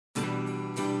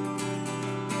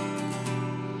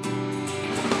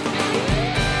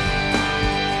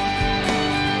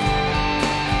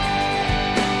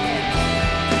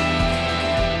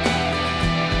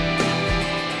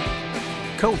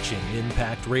Coaching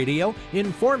Impact Radio,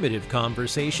 informative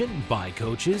conversation by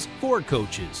coaches for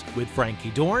coaches with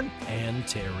Frankie Dorn and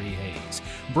Terry Hayes.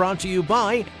 Brought to you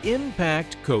by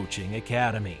Impact Coaching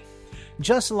Academy.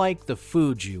 Just like the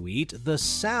food you eat, the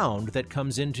sound that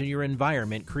comes into your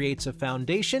environment creates a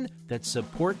foundation that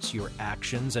supports your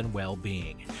actions and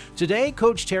well-being. Today,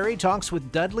 Coach Terry talks with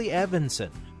Dudley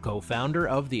Evanson, co-founder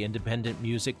of the independent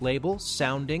music label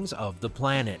Soundings of the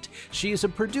Planet. She is a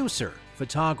producer,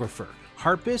 photographer,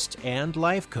 harpist, and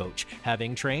life coach,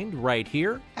 having trained right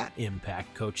here at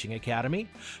Impact Coaching Academy.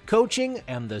 Coaching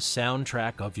and the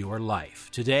soundtrack of your life.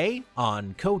 Today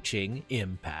on Coaching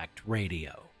Impact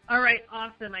Radio. All right,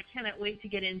 awesome. I cannot wait to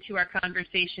get into our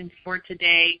conversation for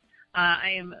today. I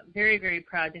am very, very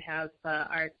proud to have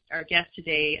our guest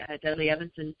today, Dudley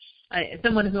Evanson,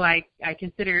 someone who I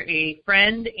consider a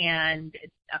friend and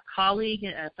a colleague,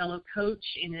 a fellow coach,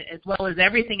 as well as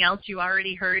everything else you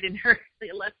already heard in her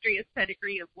illustrious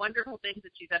pedigree of wonderful things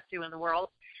that she's up to in the world.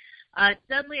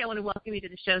 Dudley, I want to welcome you to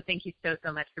the show. Thank you so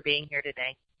much for being here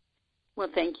today. Well,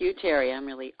 thank you, Terry. I'm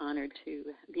really honored to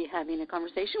be having a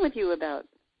conversation with you about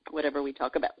whatever we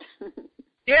talk about.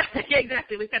 Yeah,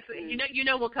 exactly. We've got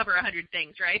we'll cover 100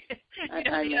 things, right?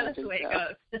 That's the way it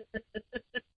goes.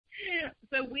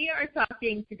 So we are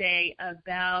talking today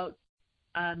about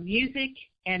music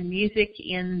and music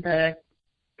in the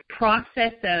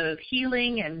process of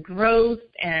healing and growth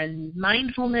and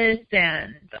mindfulness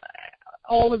and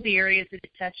all of the areas that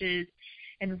it touches.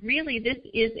 And really, this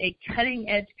is a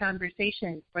cutting-edge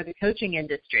conversation for the coaching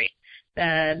industry.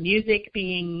 The music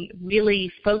being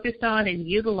really focused on and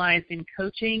utilized in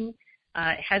coaching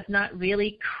has not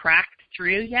really cracked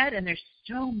through yet, and there's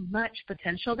so much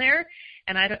potential there.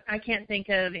 And I can't think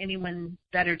of anyone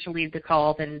better to lead the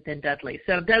call than Dudley.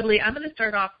 So, Dudley, I'm going to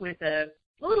start off with a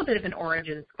little bit of an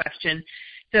origins question.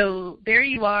 So there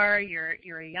you are,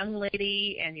 you're a young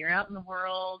lady, and you're out in the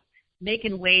world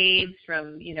making waves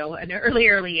from, an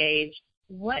early age.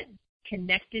 What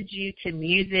connected you to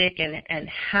music, and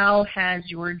how has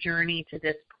your journey to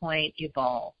this point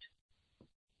evolved?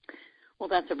 Well,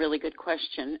 that's a really good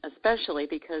question, especially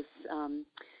because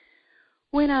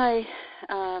when I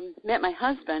met my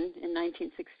husband in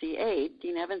 1968,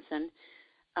 Dean Evanson,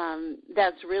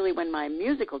 that's really when my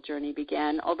musical journey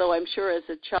began, although I'm sure as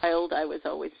a child I was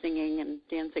always singing and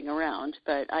dancing around,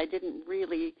 but I didn't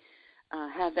really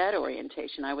have that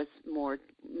orientation. I was more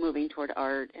moving toward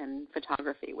art and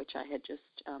photography, which I had just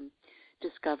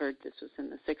discovered. This was in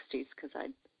the 60s because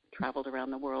I'd traveled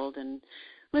around the world and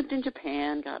lived in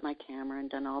Japan, got my camera and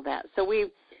done all that. So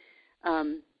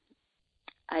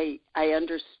I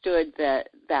understood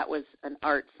that was an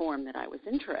art form that I was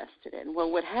interested in. Well,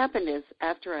 what happened is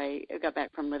after I got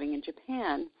back from living in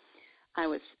Japan, I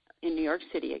was in New York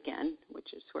City again,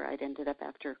 which is where I'd ended up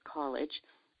after college.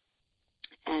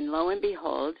 And lo and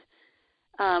behold,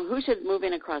 who should move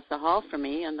in across the hall from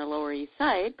me on the Lower East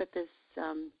Side but this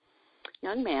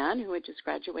young man who had just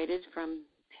graduated from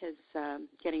his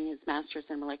getting his master's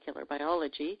in molecular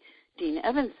biology, Dean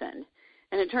Evanson.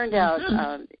 And it turned out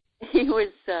he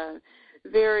was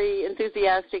very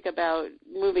enthusiastic about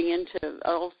moving into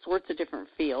all sorts of different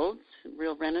fields,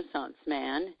 real Renaissance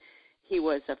man. He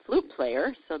was a flute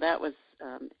player, so that was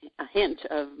a hint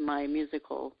of my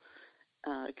musical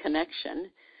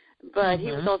connection, but he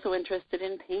was also interested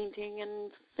in painting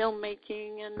and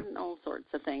filmmaking and all sorts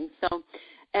of things. So,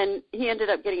 and he ended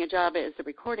up getting a job as a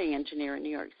recording engineer in New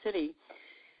York City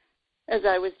as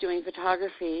I was doing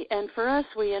photography. And for us,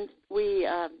 we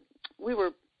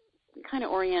were kind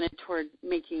of oriented toward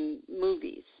making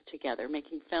movies together,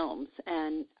 making films.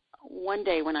 And one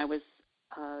day when I was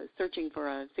searching for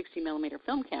a 60 millimeter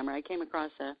film camera, I came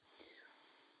across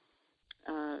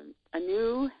a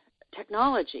new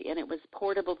technology, and it was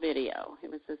portable video.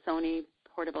 It was a Sony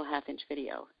portable half-inch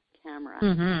video camera,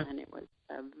 and it was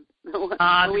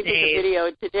when we think of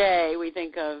video today, we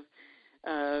think of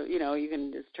you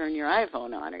can just turn your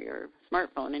iPhone on or your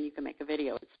smartphone and you can make a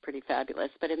video. It's pretty fabulous.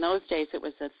 But in those days, it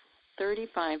was a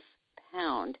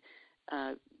 35-pound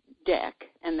deck,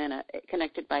 and then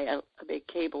connected by a big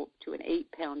cable to an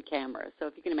 8-pound camera. So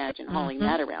if you can imagine hauling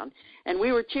that around, and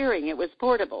we were cheering. It was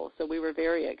portable, so we were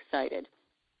very excited.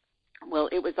 Well,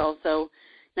 it was also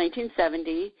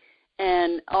 1970,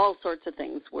 and all sorts of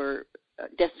things were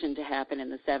destined to happen in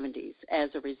the 70s as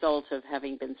a result of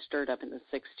having been stirred up in the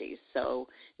 60s. So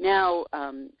now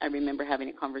I remember having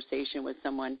a conversation with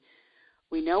someone.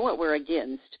 We know what we're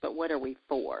against, but what are we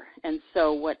for? And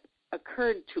so what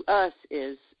occurred to us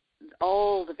is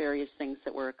all the various things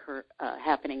that were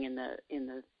happening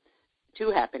to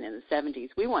happen in the 70s,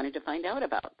 we wanted to find out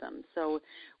about them. So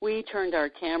we turned our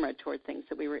camera toward things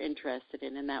that we were interested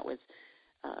in, and that was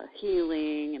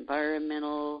healing,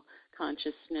 environmental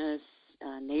consciousness,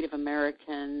 Native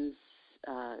Americans,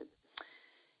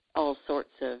 all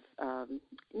sorts of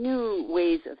new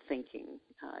ways of thinking,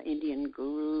 Indian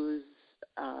gurus,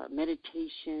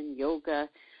 meditation, yoga.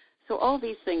 So all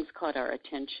these things caught our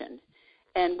attention.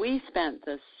 And we spent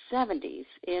the 70s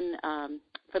in,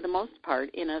 for the most part,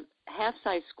 in a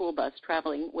half-size school bus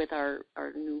traveling with our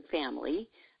new family.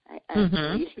 I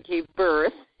actually gave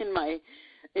birth in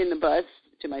the bus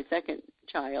to my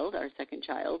our second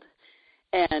child.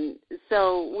 And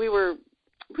so we were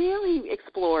really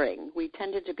exploring. We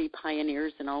tended to be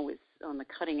pioneers and always on the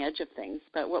cutting edge of things.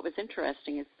 But what was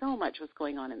interesting is so much was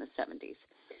going on in the 70s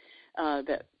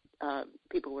that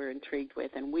people were intrigued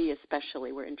with, and we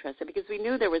especially were interested because we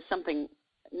knew there was something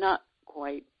not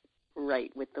quite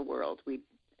right with the world. We,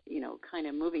 kind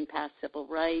of moving past civil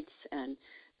rights and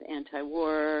the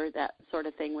anti-war, that sort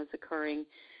of thing was occurring.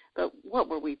 But what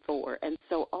were we for? And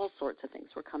so all sorts of things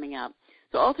were coming up.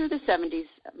 So all through the 70s,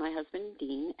 my husband,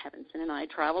 Dean Evanson, and I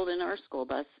traveled in our school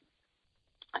bus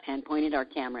and pointed our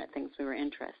camera at things we were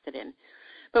interested in.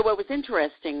 But what was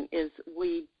interesting is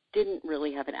we didn't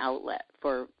really have an outlet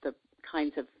for the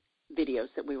kinds of videos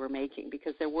that we were making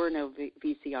because there were no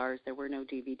VCRs, there were no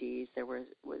DVDs, there was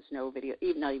no video,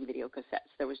 not even video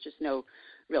cassettes. There was just no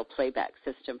real playback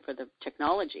system for the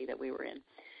technology that we were in.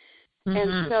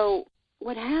 And so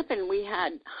what happened, we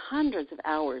had hundreds of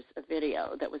hours of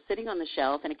video that was sitting on the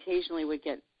shelf and occasionally would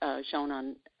get shown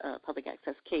on public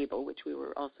access cable, which we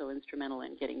were also instrumental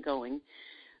in getting going.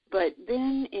 But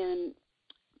then in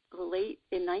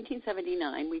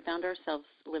 1979, we found ourselves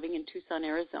living in Tucson,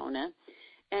 Arizona,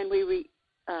 and we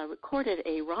recorded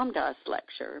a Ram Dass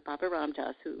lecture. Baba Ram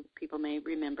Dass, who people may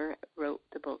remember, wrote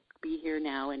the book Be Here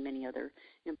Now and many other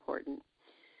important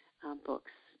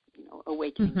books,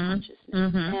 Awakening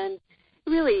Consciousness. And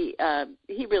really,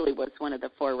 he really was one of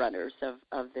the forerunners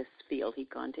of this field. He'd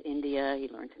gone to India, he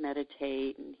learned to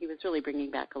meditate, and he was really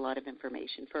bringing back a lot of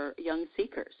information for young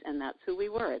seekers, and that's who we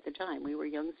were at the time. We were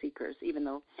young seekers, even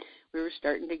though we were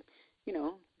starting to,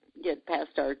 get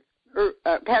past our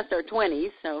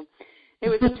 20s, so it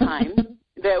was a time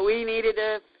that we needed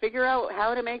to figure out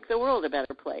how to make the world a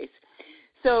better place.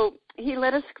 So he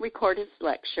let us record his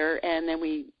lecture, and then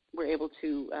we were able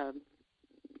to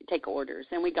take orders,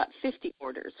 and we got 50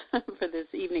 orders for this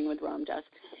evening with Ram Dass.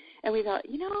 And we thought,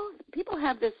 people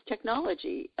have this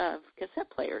technology of cassette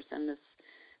players and this,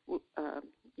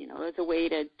 as a way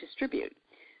to distribute.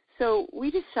 So we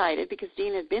decided, because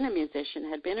Dean had been a musician,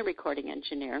 had been a recording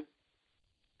engineer,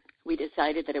 we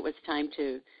decided that it was time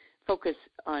to focus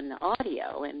on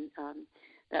audio, and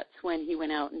that's when he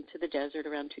went out into the desert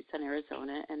around Tucson,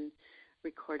 Arizona, and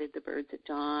recorded The Birds at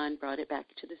Dawn, brought it back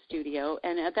to the studio.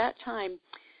 And at that time,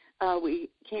 we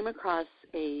came across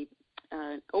an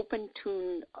open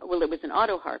tune, well, it was an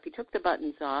auto harp. He took the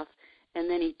buttons off, and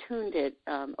then he tuned it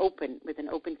with an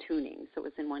open tuning, so it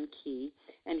was in one key.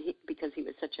 And because he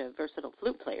was such a versatile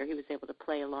flute player, he was able to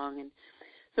play along. And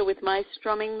so with my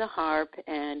strumming the harp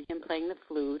and him playing the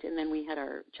flute, and then we had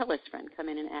our cellist friend come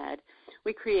in and add,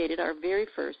 we created our very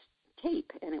first tape,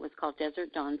 and it was called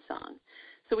Desert Dawn Song.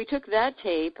 So we took that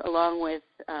tape along with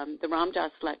the Ram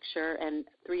Dass lecture and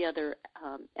 3 other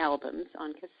albums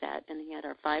on cassette, and he had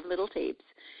our 5 little tapes,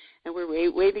 and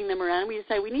we're waving them around. We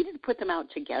decided we needed to put them out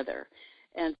together.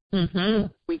 And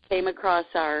we came across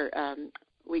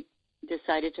we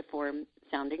decided to form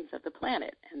Soundings of the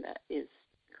Planet, and that is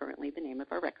currently the name of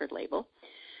our record label.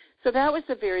 So that was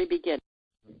the very beginning.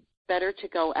 Better to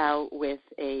go out with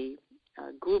a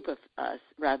group of us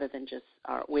rather than just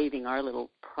waving our little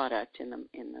product in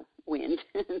the wind,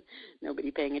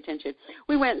 nobody paying attention.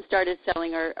 We went and started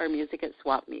selling our music at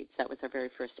swap meets. That was our very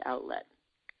first outlet.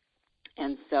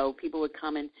 And so people would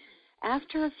come, and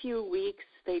after a few weeks,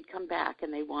 they'd come back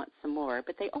and they want some more.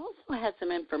 But they also had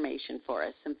some information for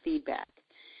us, some feedback.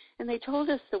 And they told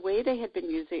us the way they had been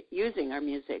using our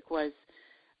music was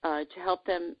to help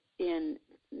them in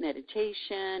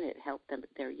meditation. It helped them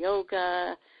with their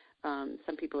yoga.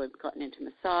 Some people had gotten into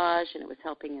massage, and it was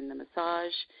helping in the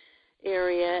massage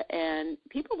area. And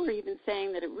people were even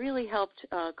saying that it really helped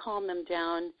calm them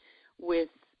down with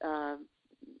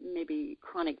maybe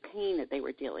chronic pain that they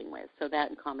were dealing with. So that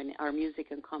our music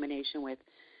in combination with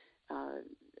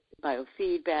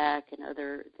biofeedback and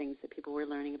other things that people were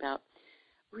learning about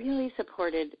really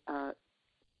supported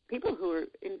people who were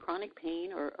in chronic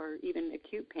pain or even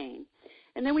acute pain.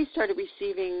 And then we started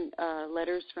receiving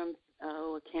letters from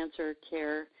a cancer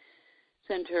care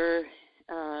center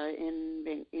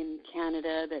in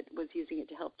Canada that was using it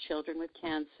to help children with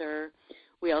cancer.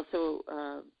 We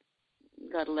also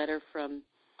got a letter from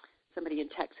somebody in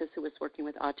Texas who was working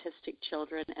with autistic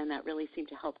children, and that really seemed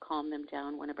to help calm them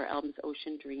down. One of our albums,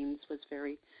 Ocean Dreams, was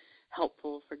very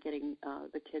helpful for getting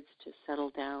the kids to settle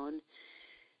down.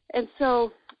 And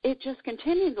so it just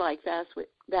continued like that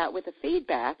with the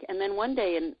feedback. And then one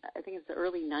day, in I think it's the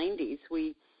early 90s,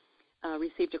 we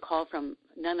received a call from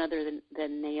none other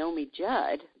than Naomi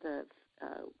Judd, the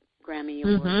Grammy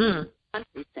Award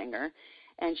country singer,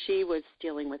 and she was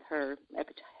dealing with her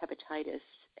hepatitis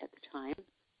at the time,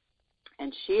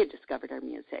 and she had discovered our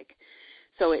music,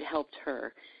 so it helped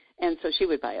her. And so she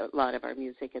would buy a lot of our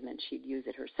music, and then she'd use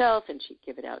it herself, and she'd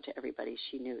give it out to everybody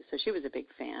she knew. So she was a big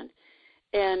fan.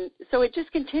 And so it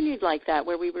just continued like that,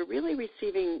 where we were really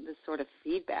receiving this sort of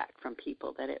feedback from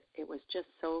people that it was just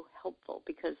so helpful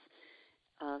because,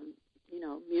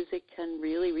 music can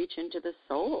really reach into the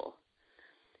soul.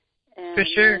 And for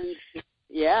sure. Then,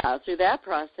 through that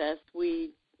process,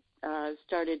 we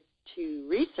started to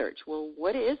research, well,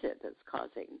 what is it that's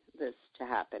causing this to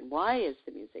happen? Why is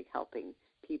the music helping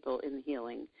people in the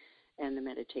healing and the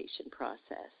meditation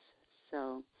process?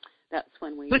 So that's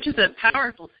when we... Which is a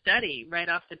powerful study right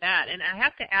off the bat. And I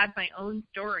have to add my own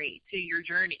story to your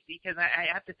journey because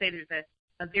I have to say there's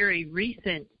a very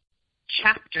recent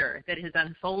chapter that has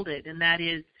unfolded, and that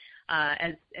is,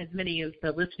 as many of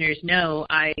the listeners know,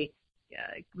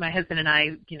 my husband and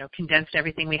I, condensed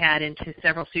everything we had into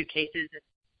several suitcases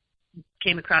and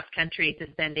came across country to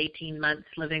spend 18 months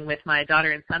living with my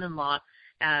daughter and son-in-law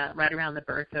right around the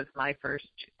birth of my first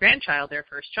grandchild, their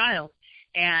first child.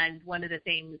 And one of the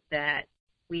things that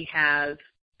we have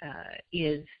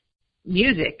is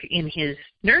music in his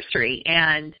nursery.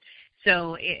 And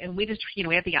so, and we just,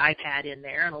 we have the iPad in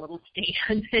there on a little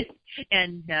stand,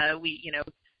 and we,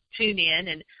 tune in,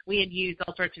 and we had used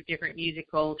all sorts of different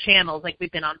musical channels. Like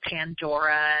we've been on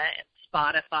Pandora and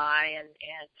Spotify and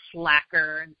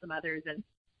Slacker and some others. And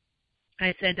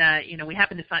I said, we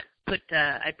happened to what did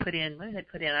I put in? I don't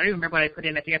even remember what I put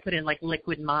in. I think I put in like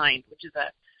Liquid Mind, which is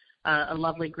a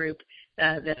lovely group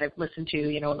that I've listened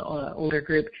to, an older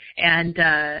group. And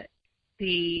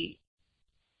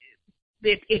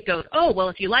it goes, oh, well,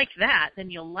 if you like that, then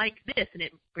you'll like this, and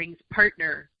it brings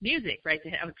partner music, right?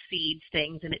 It seeds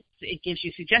things, and it gives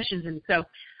you suggestions. And so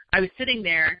I was sitting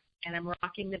there, and I'm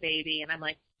rocking the baby, and I'm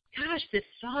like, gosh, this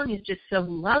song is just so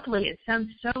lovely. It sounds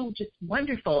so just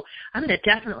wonderful. I'm going to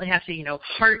definitely have to,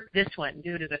 heart this one,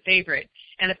 do it as a favorite.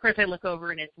 And, of course, I look over,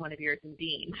 and it's one of yours and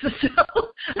Dean's. So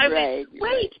I'm like,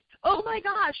 wait, oh, my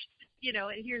gosh.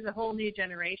 And here's a whole new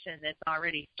generation that's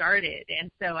already started. And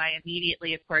so I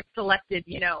immediately, of course, selected,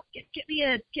 get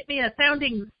me a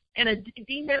Soundings and a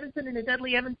Dean Evanson and a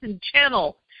Dudley Evanson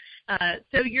channel.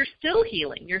 So you're still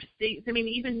healing.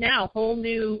 Even now, whole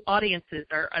new audiences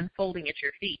are unfolding at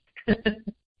your feet.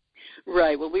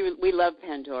 Right. Well, we love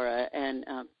Pandora, and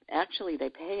actually they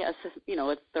pay us,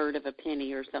 a third of a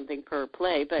penny or something per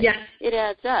play, but it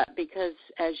adds up because,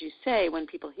 as you say, when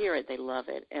people hear it, they love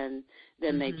it, and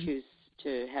then they choose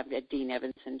to have a Dean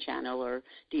Evanson channel or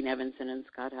Dean Evanson and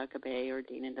Scott Huckabee or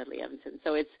Dean and Dudley Evanson.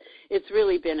 So it's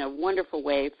really been a wonderful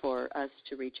way for us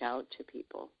to reach out to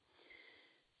people.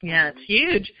 Yeah, it's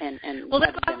huge. And well,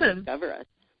 that's awesome. Discover us.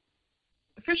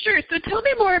 For sure. So tell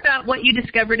me more about what you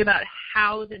discovered about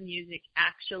how the music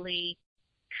actually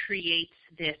creates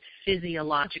this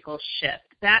physiological shift.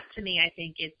 That, to me, I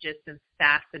think is just some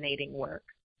fascinating work.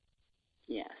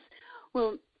 Yes.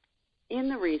 Well, in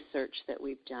the research that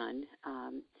we've done,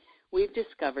 we've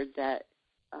discovered that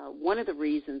one of the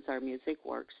reasons our music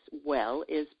works well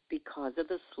is because of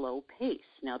the slow pace.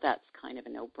 Now, that's kind of a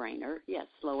no-brainer. Yes,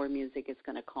 slower music is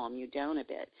going to calm you down a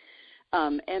bit.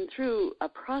 And through a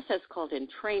process called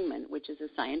entrainment, which is a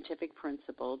scientific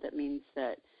principle that means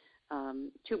that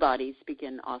two bodies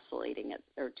begin oscillating at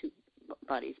the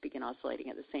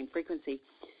same frequency.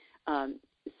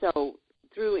 So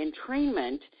through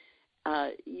entrainment,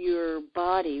 your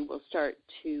body will start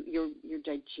to, your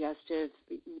digestive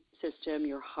system,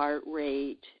 your heart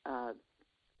rate,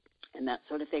 and that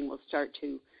sort of thing will start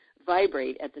to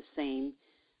vibrate at the same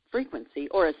frequency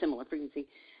or a similar frequency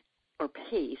or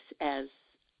pace as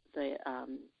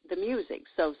the music.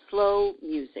 So slow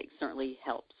music certainly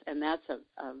helps, and that's a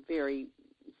very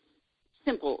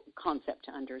simple concept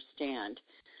to understand.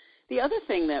 The other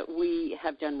thing that we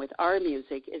have done with our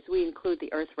music is we include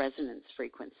the earth resonance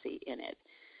frequency in it.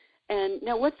 And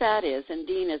now what that is, and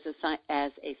Dean as a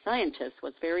scientist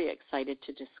was very excited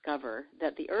to discover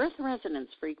that the earth resonance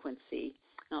frequency,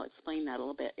 I'll explain that a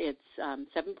little bit, it's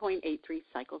 7.83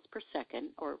 cycles per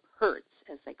second, or hertz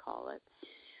as they call it,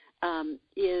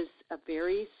 is a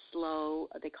very slow,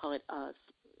 they call it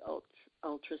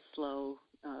ultra slow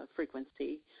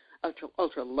frequency,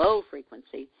 ultra low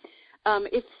frequency.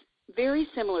 It's very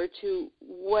similar to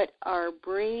what our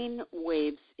brain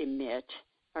waves emit.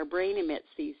 Our brain emits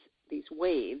these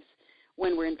waves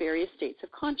when we're in various states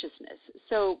of consciousness.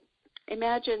 So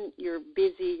imagine you're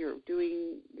busy, you're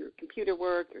doing your computer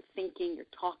work, you're thinking, you're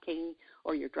talking,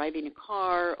 or you're driving a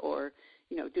car, or,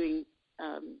 doing,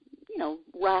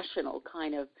 rational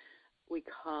kind of, we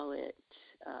call it,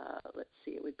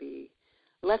 it would be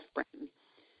left brain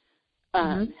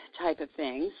type of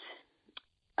things,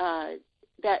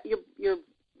 that your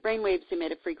brain waves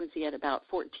emit a frequency at about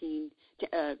 14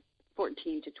 to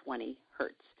 20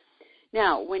 hertz.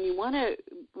 Now, when you want to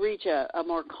reach a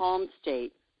more calm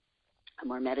state, a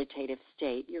more meditative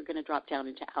state, you're going to drop down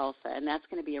into alpha, and that's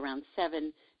going to be around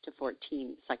 7 to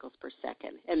 14 cycles per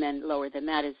second. And then lower than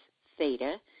that is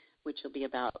theta, which will be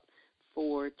about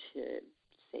 4 to,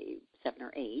 say, 7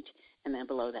 or 8, and then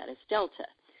below that is delta.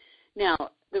 Now,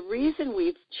 the reason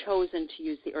we've chosen to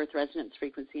use the earth resonance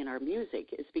frequency in our music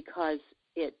is because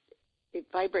it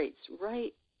vibrates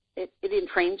right. It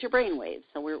entrains your brain waves.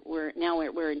 So we're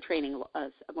entraining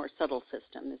a more subtle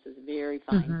system. This is very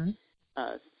fine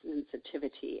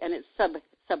sensitivity, and it's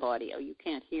sub audio. You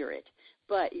can't hear it,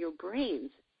 but your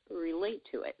brains relate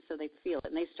to it, so they feel it,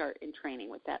 and they start entraining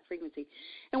with that frequency.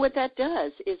 And what that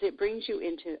does is it brings you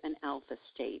into an alpha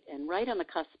state, and right on the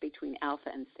cusp between alpha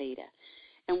and theta.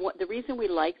 And the reason we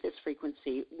like this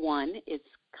frequency, one, it's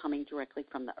coming directly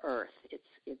from the earth. It's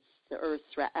the earth's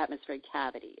atmospheric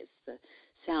cavity. It's the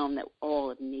sound that all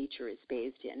of nature is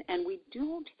bathed in. And we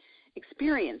don't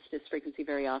experience this frequency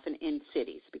very often in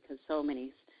cities because so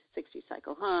many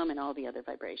 60-cycle hum and all the other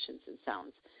vibrations and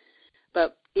sounds.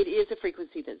 But it is a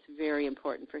frequency that's very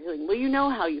important for healing. Well, you know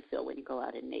how you feel when you go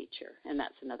out in nature, and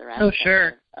that's another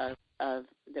aspect of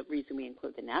the reason we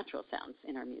include the natural sounds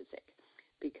in our music,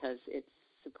 because it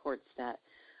supports that,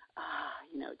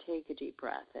 take a deep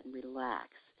breath and relax.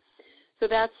 So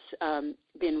that's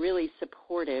been really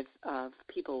supportive of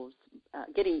people's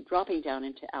dropping down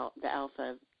into the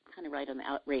alpha, kind of right on the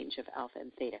range of alpha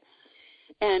and theta.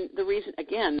 And the reason,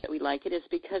 again, that we like it is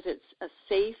because it's a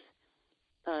safe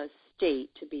state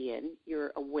to be in.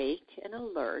 You're awake and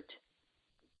alert,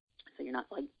 so you're not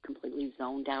like completely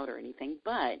zoned out or anything,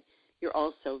 but you're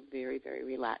also very, very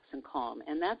relaxed and calm.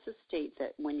 And that's a state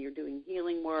that when you're doing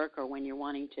healing work or when you're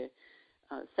wanting to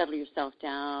settle yourself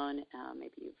down,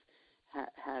 maybe you've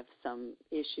have some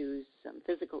issues, some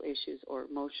physical issues or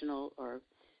emotional or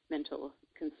mental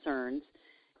concerns,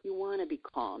 you want to be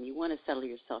calm. You want to settle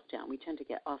yourself down. We tend to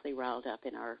get awfully riled up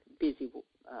in our busy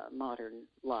modern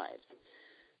lives.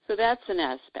 So that's an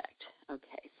aspect.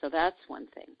 Okay, so that's one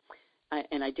thing.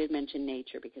 And I did mention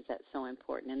nature because that's so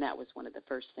important, and that was one of the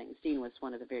first things. Dean was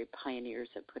one of the very pioneers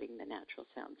of putting the natural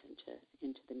sounds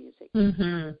into the music.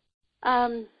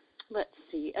 Mm-hmm. Let's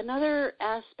see. Another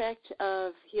aspect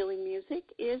of healing music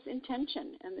is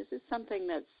intention, and this is something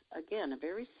that's, again, a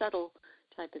very subtle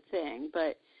type of thing.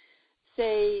 But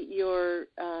say you're,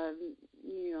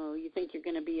 you think you're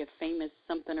going to be a famous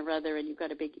something or other, and you've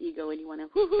got a big ego, and you want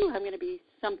to, I'm going to be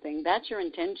something. That's your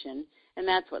intention, and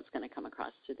that's what's going to come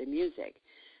across through the music.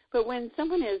 But when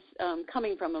someone is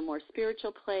coming from a more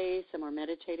spiritual place, a more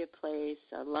meditative place,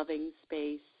 a loving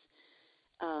space,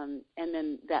 and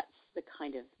then that's the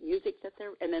kind of music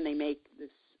and then they make this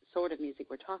sort of music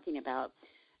we're talking about,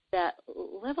 that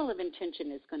level of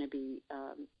intention is going to be,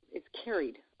 it's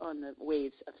carried on the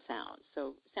waves of sound.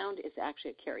 So sound is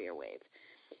actually a carrier wave,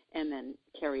 and then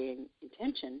carrying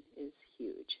intention is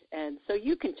huge. And so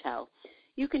you can tell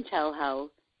how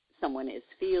someone is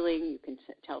feeling, you can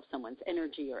tell someone's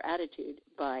energy or attitude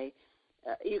by,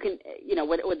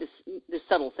 what this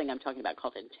subtle thing I'm talking about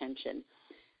called intention.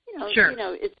 Sure.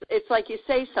 It's like you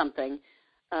say something,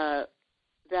 that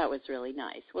was really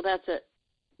nice. Well, that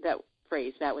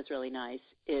phrase, that was really nice,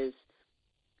 is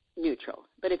neutral.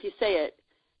 But if you say it,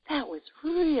 that was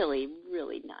really,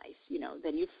 really nice,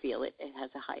 then you feel it. It has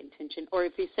a high intention. Or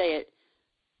if you say it,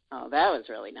 oh, that was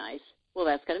really nice, well,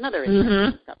 that's got another intention.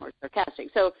 Mm-hmm. It's got more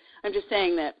sarcastic. So I'm just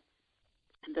saying that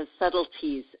the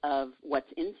subtleties of what's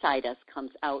inside us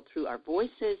comes out through our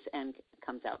voices and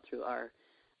comes out through our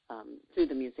through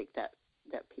the music that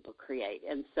people create.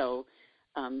 And so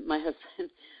my husband,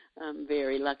 I'm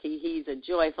very lucky. He's a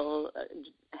joyful,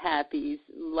 happy,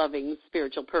 loving,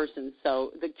 spiritual person.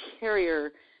 So the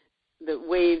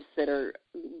waves that are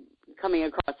coming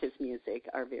across his music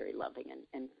are very loving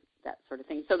and that sort of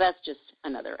thing. So that's just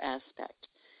another aspect.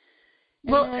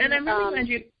 And I'm really glad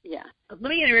you. Yeah. Let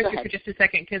me interrupt you for just a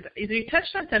second, because you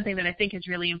touched on something that I think is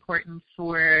really important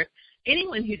for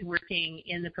anyone who's working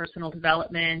in the personal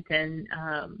development and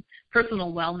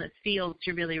personal wellness field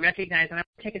to really recognize. And I want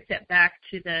to take a step back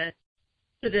to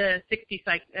the 60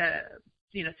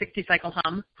 60 cycle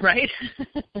hum, right?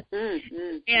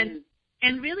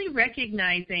 And really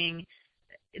recognizing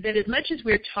that as much as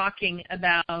we're talking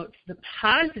about the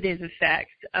positive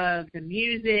effects of the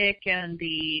music and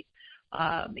the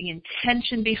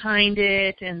intention behind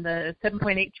it and the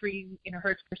 7.83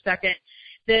 hertz per second,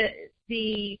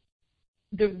 the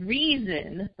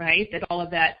reason, right, that all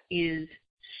of that is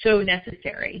so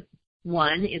necessary,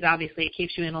 one, is obviously it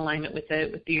keeps you in alignment with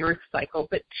the Earth cycle,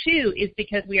 but two is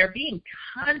because we are being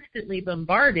constantly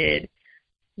bombarded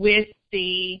with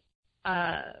the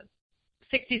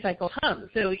 60 cycle hum.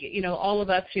 So, all of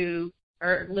us who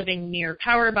are living near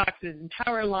power boxes and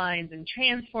power lines and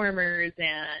transformers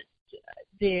and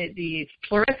the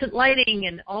fluorescent lighting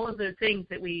and all of those things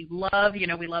that we love,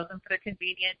 we love them for their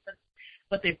convenience and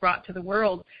what they've brought to the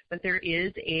world, but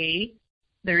there's a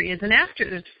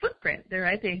footprint there,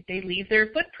 right? They leave their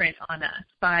footprint on us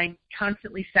by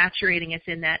constantly saturating us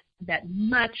in that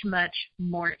much, much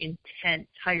more intense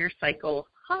higher cycle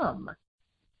hum.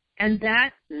 And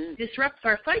that disrupts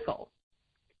our cycle.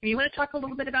 You want to talk a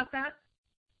little bit about that?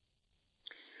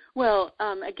 Well,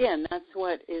 again, that's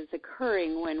what is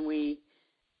occurring when we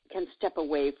can step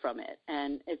away from it.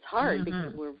 And it's hard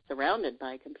because we're surrounded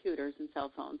by computers and cell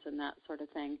phones and that sort of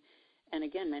thing. And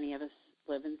again, many of us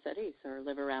live in cities or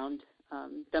live around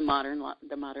the modern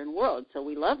world. So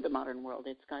we love the modern world.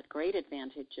 It's got great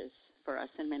advantages for us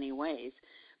in many ways.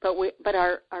 But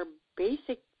our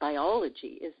basic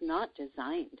biology is not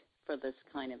designed for this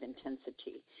kind of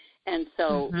intensity. And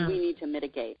so we need to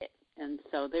mitigate it. And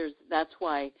so that's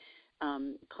why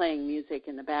playing music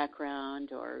in the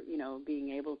background or, being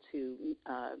able to,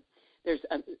 there's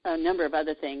a number of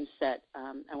other things that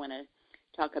I want to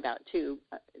talk about, too,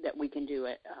 that we can do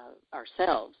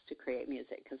ourselves to create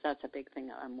music, because that's a big thing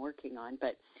that I'm working on.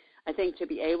 But I think to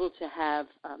be able to have,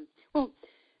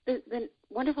 the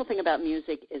wonderful thing about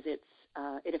music is it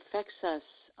affects us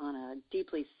on a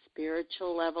deeply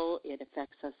spiritual level. It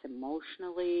affects us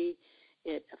emotionally.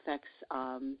 It affects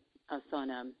us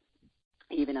on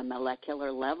even a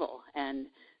molecular level. And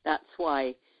that's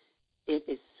why it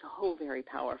is so very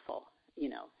powerful,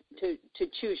 to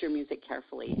choose your music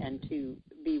carefully and to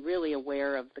be really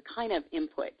aware of the kind of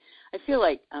input. I feel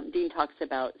like Dean talks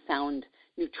about sound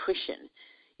nutrition.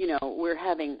 We're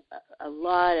having a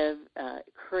lot of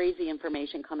crazy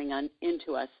information coming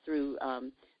into us through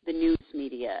the news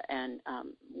media, and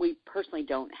we personally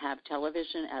don't have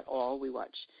television at all. We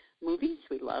watch movies.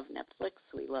 We love Netflix.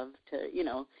 We love to,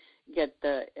 get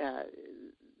the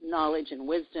knowledge and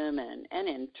wisdom and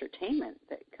entertainment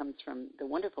that comes from the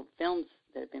wonderful films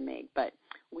that have been made. But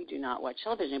we do not watch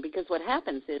television because what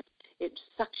happens is it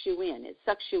sucks you in. It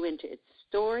sucks you into its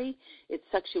story. It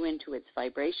sucks you into its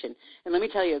vibration. And let me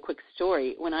tell you a quick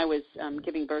story. When I was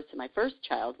giving birth to my first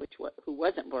child, who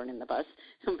wasn't born in the bus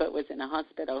but was in a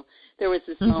hospital, there was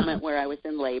this moment where I was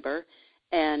in labor.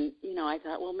 And, I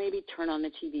thought, well, maybe turn on the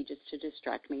TV just to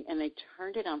distract me. And they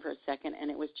turned it on for a second, and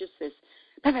it was just this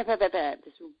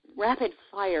rapid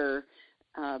fire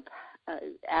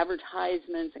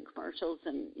advertisements and commercials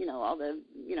and, all the,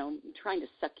 trying to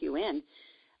suck you in.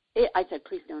 I said,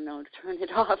 please, no, turn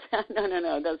it off.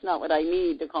 No, that's not what I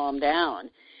need to calm down.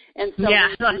 And so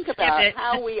think about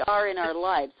how we are in our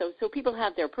lives. So people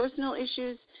have their personal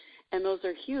issues, and those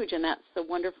are huge, and that's the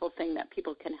wonderful thing that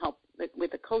people can help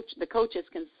with the coach. The coaches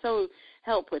can so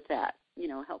help with that,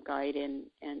 help guide and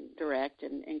direct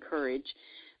and encourage.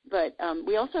 But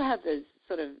we also have this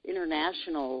sort of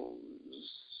international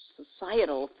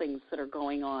societal things that are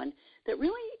going on that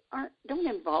really don't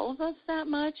involve us that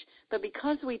much, but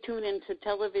because we tune into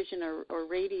television or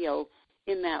radio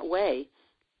in that way,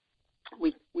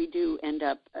 we do end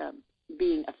up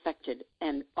being affected,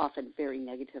 and often very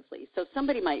negatively. So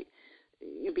somebody might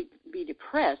be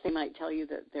depressed. They might tell you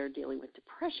that they're dealing with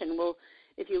depression. Well,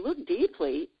 if you look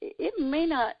deeply, it may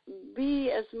not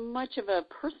be as much of a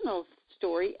personal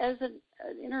story as an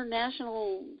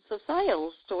international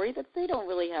societal story that they don't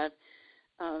really have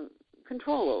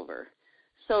control over.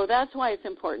 So that's why it's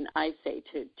important, I say,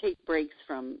 to take breaks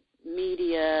from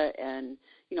media and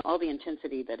all the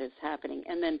intensity that is happening,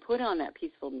 and then put on that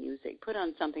peaceful music. Put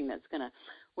on something that's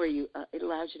where it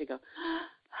allows you to go,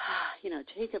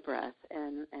 take a breath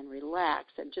and relax,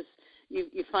 and just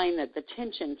you find that the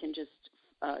tension can just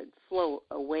flow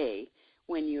away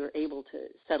when you're able to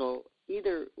settle,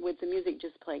 either with the music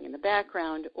just playing in the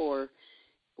background or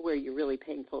where you're really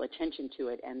paying full attention to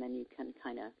it, and then you can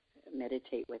kind of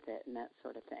meditate with it and that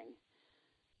sort of thing.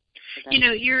 So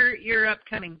your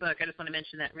upcoming book, I just want to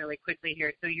mention that really quickly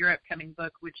here. So your upcoming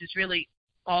book, which is really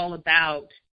all about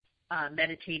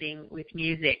meditating with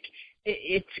music,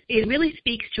 it really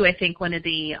speaks to, I think, one of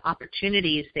the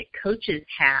opportunities that coaches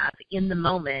have in the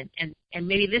moment, and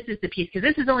maybe this is the piece, because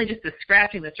this is only just the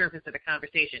scratching the surface of the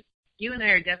conversation. You and I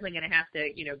are definitely going to have to,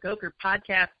 go for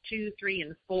podcast 2, 3,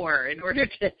 and 4 in order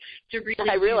to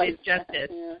really do this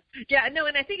justice. Yeah, no,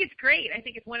 and I think it's great. I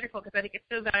think it's wonderful because I think it's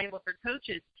so valuable for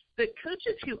coaches. But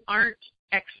coaches who aren't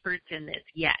experts in this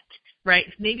yet, right?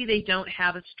 Maybe they don't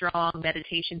have a strong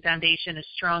meditation foundation, a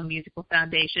strong musical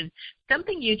foundation.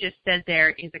 Something you just said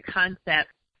there is a concept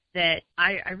that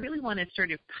I really want to sort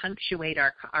of punctuate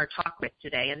our talk with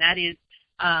today, and that is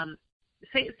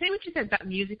say what you said about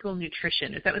musical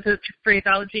nutrition. Is that what the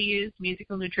phraseology you used,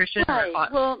 musical nutrition? Right.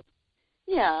 Well,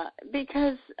 yeah,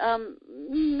 because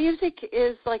music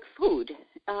is like food.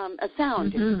 A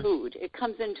sound is food. It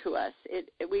comes into us.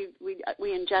 We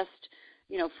ingest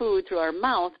food through our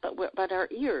mouth, but our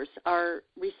ears are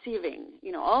receiving,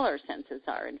 all our senses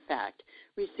are, in fact,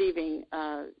 receiving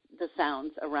the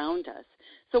sounds around us.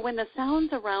 So when the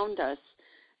sounds around us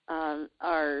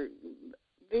are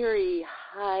very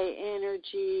high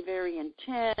energy, very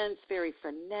intense, very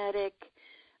frenetic,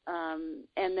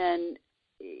 and then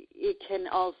it can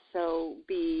also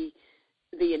be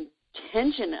the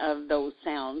intention of those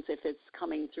sounds if it's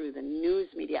coming through the news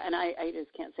media. And I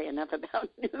just can't say enough about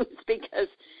news because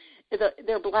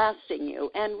they're blasting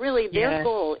you. And really their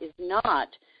goal is not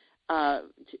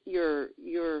your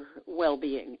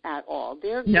well-being at all.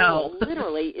 Their goal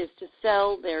literally is to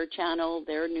sell their channel,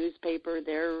 their newspaper,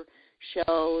 their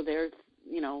show, their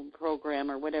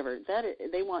program or whatever.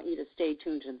 They want you to stay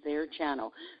tuned to their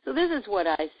channel. So this is what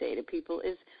I say to people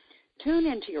is tune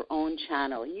into your own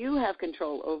channel. You have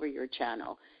control over your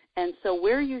channel. And so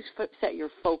where you set your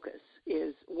focus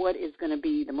is what is going to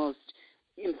be the most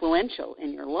influential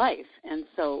in your life. And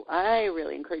so I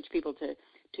really encourage people to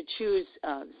choose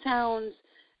sounds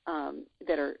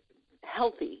that are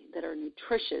healthy, that are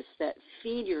nutritious, that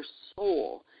feed your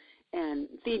soul and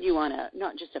feed you on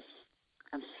not just a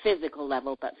physical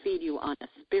level, but feed you on a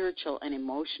spiritual and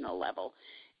emotional level.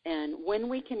 And when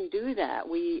we can do that,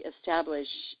 we establish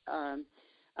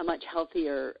a much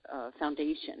healthier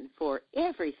foundation for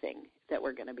everything that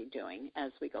we're going to be doing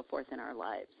as we go forth in our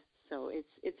lives. So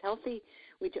it's healthy.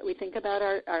 We think about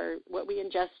our what we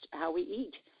ingest, how we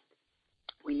eat.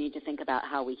 We need to think about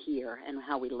how we hear and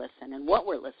how we listen and what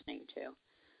we're listening to.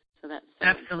 So that's so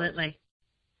absolutely important.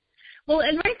 Well,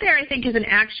 and right there, I think, is an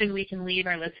action we can leave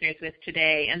our listeners with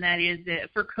today, and that is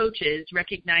for coaches,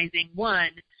 recognizing,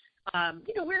 one,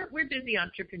 we're busy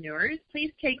entrepreneurs.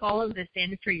 Please take all of this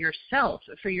in for yourself,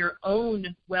 for your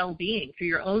own well-being. For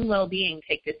your own well-being,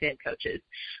 take this in, coaches.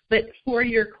 But for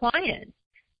your clients,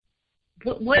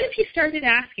 what if you started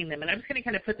asking them, and I'm just going to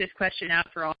kind of put this question out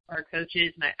for all our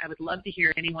coaches, and I would love to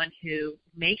hear anyone who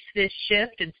makes this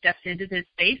shift and steps into this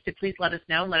space to please let us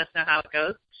know how it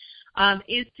goes,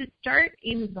 is to start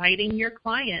inviting your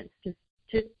clients to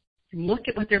look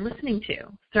at what they're listening to.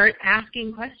 Start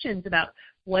asking questions about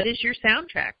what is your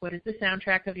soundtrack? What is the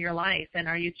soundtrack of your life? And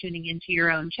are you tuning into your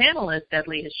own channel, as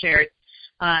Dudley has shared?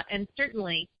 And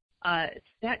certainly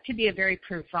that could be a very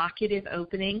provocative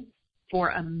opening for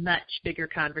a much bigger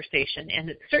conversation. And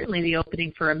it's certainly the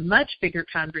opening for a much bigger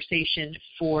conversation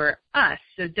for us.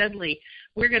 So Dudley,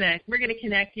 we're gonna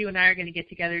connect. You and I are gonna get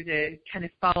together to kind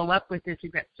of follow up with this.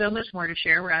 We've got so much more to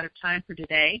share. We're out of time for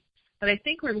today. But I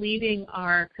think we're leaving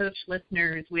our coach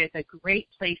listeners with a great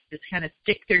place to kind of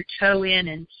stick their toe in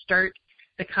and start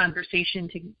the conversation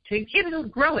to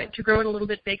grow it a little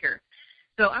bit bigger.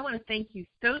 So I want to thank you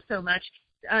so much.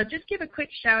 Just give a quick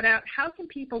shout out. How can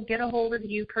people get a hold of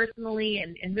you personally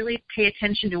and really pay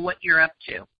attention to what you're up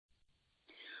to?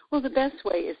 Well, the best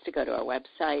way is to go to our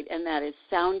website, and that is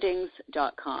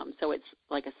soundings.com. So it's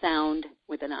like a sound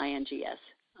with an INGS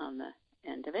on the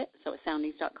end of it. So it's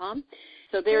soundings.com.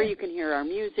 So there you can hear our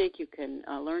music, you can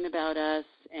learn about us,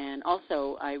 and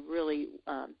also I really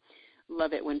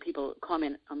love it when people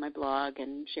comment on my blog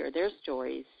and share their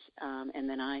stories, and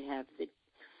then I have the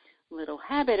little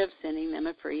habit of sending them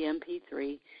a free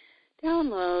MP3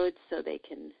 download so they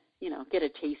can, get a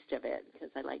taste of it, because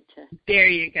I like to there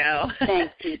you go.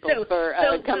 Thank people for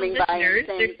coming by and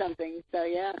saying something. So,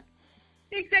 yeah.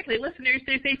 Exactly. Listeners,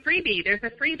 there's a freebie. There's a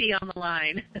freebie on the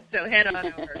line, so head on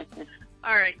over.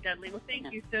 All right, Dudley. Well,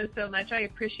 thank you so much. I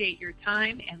appreciate your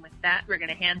time. And with that, we're going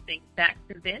to hand things back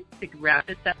to Vince to wrap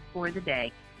us up for the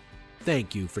day.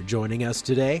 Thank you for joining us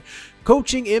today.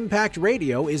 Coaching Impact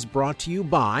Radio is brought to you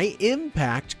by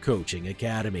Impact Coaching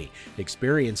Academy.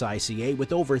 Experience ICA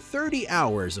with over 30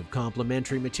 hours of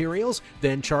complimentary materials,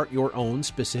 then chart your own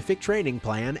specific training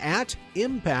plan at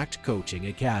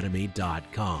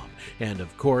impactcoachingacademy.com. And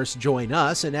of course, join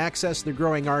us and access the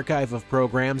growing archive of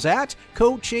programs at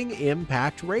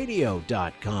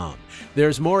coachingimpactradio.com.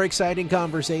 There's more exciting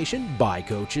conversation by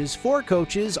coaches for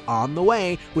coaches on the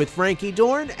way with Frankie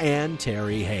Dorn and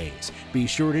Terry Hayes. Be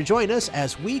sure to join us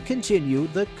as we continue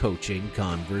the coaching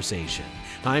conversation.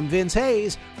 I'm Vince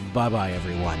Hayes. Bye-bye,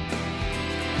 everyone.